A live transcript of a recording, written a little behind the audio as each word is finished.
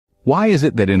Why is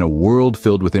it that in a world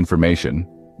filled with information,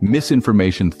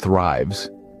 misinformation thrives?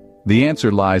 The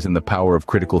answer lies in the power of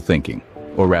critical thinking,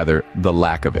 or rather, the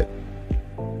lack of it.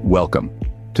 Welcome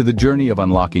to the journey of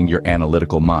unlocking your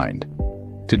analytical mind.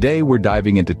 Today, we're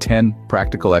diving into 10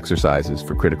 practical exercises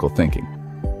for critical thinking.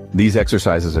 These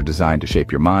exercises are designed to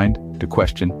shape your mind, to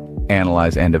question,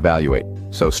 analyze, and evaluate.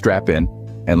 So strap in,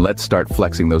 and let's start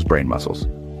flexing those brain muscles.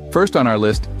 First on our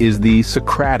list is the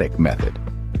Socratic method.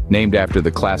 Named after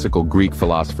the classical Greek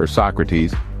philosopher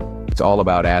Socrates, it's all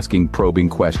about asking probing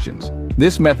questions.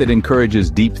 This method encourages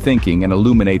deep thinking and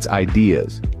illuminates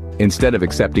ideas. Instead of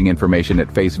accepting information at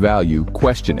face value,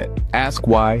 question it. Ask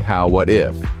why, how, what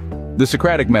if. The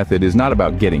Socratic method is not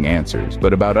about getting answers,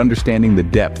 but about understanding the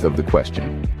depth of the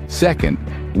question. Second,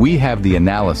 we have the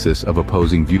analysis of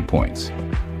opposing viewpoints.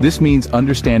 This means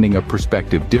understanding a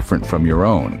perspective different from your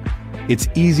own. It's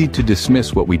easy to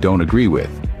dismiss what we don't agree with,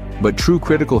 but true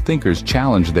critical thinkers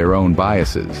challenge their own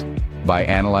biases. By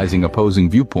analyzing opposing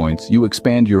viewpoints, you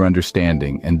expand your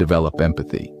understanding and develop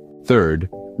empathy. Third,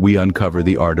 we uncover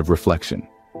the art of reflection.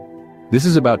 This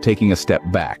is about taking a step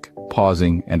back,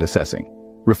 pausing, and assessing.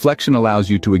 Reflection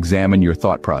allows you to examine your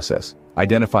thought process,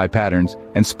 identify patterns,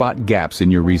 and spot gaps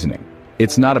in your reasoning.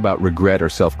 It's not about regret or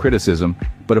self-criticism,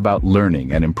 but about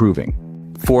learning and improving.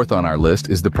 Fourth on our list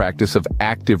is the practice of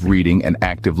active reading and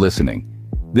active listening.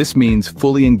 This means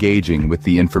fully engaging with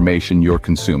the information you're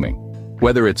consuming.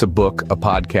 Whether it's a book, a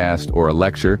podcast, or a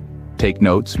lecture, take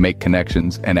notes, make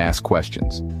connections, and ask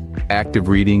questions. Active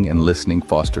reading and listening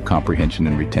foster comprehension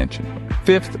and retention.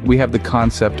 Fifth, we have the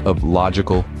concept of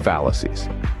logical fallacies.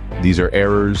 These are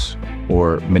errors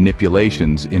or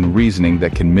manipulations in reasoning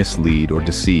that can mislead or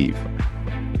deceive.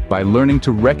 By learning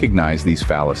to recognize these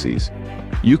fallacies,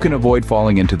 you can avoid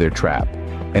falling into their trap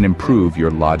and improve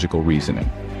your logical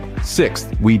reasoning.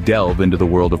 Sixth, we delve into the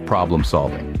world of problem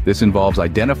solving. This involves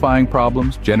identifying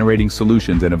problems, generating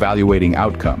solutions, and evaluating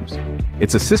outcomes.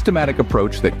 It's a systematic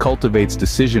approach that cultivates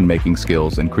decision-making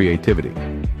skills and creativity.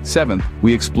 Seventh,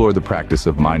 we explore the practice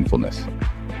of mindfulness.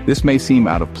 This may seem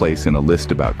out of place in a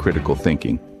list about critical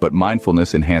thinking, but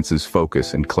mindfulness enhances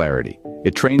focus and clarity.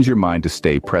 It trains your mind to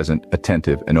stay present,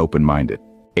 attentive, and open-minded.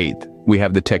 Eighth, we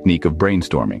have the technique of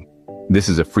brainstorming. This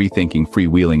is a free-thinking,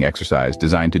 freewheeling exercise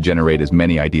designed to generate as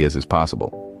many ideas as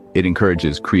possible. It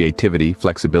encourages creativity,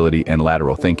 flexibility, and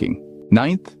lateral thinking.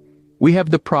 Ninth, we have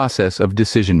the process of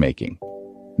decision-making.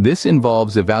 This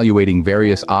involves evaluating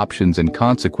various options and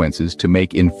consequences to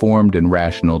make informed and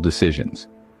rational decisions.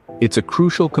 It's a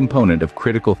crucial component of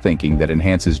critical thinking that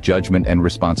enhances judgment and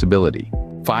responsibility.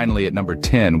 Finally, at number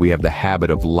 10, we have the habit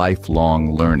of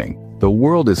lifelong learning. The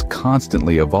world is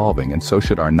constantly evolving, and so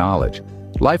should our knowledge.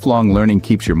 Lifelong learning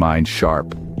keeps your mind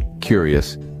sharp,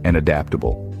 curious, and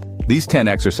adaptable. These 10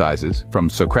 exercises,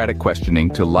 from Socratic questioning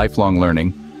to lifelong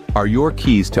learning, are your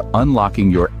keys to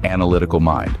unlocking your analytical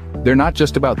mind. They're not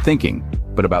just about thinking,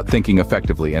 but about thinking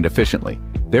effectively and efficiently.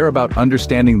 They're about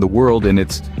understanding the world in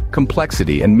its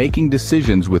complexity and making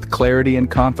decisions with clarity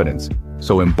and confidence.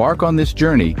 So embark on this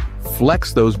journey,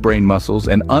 flex those brain muscles,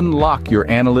 and unlock your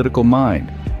analytical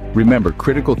mind. Remember,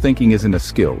 critical thinking isn't a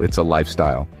skill, it's a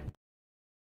lifestyle.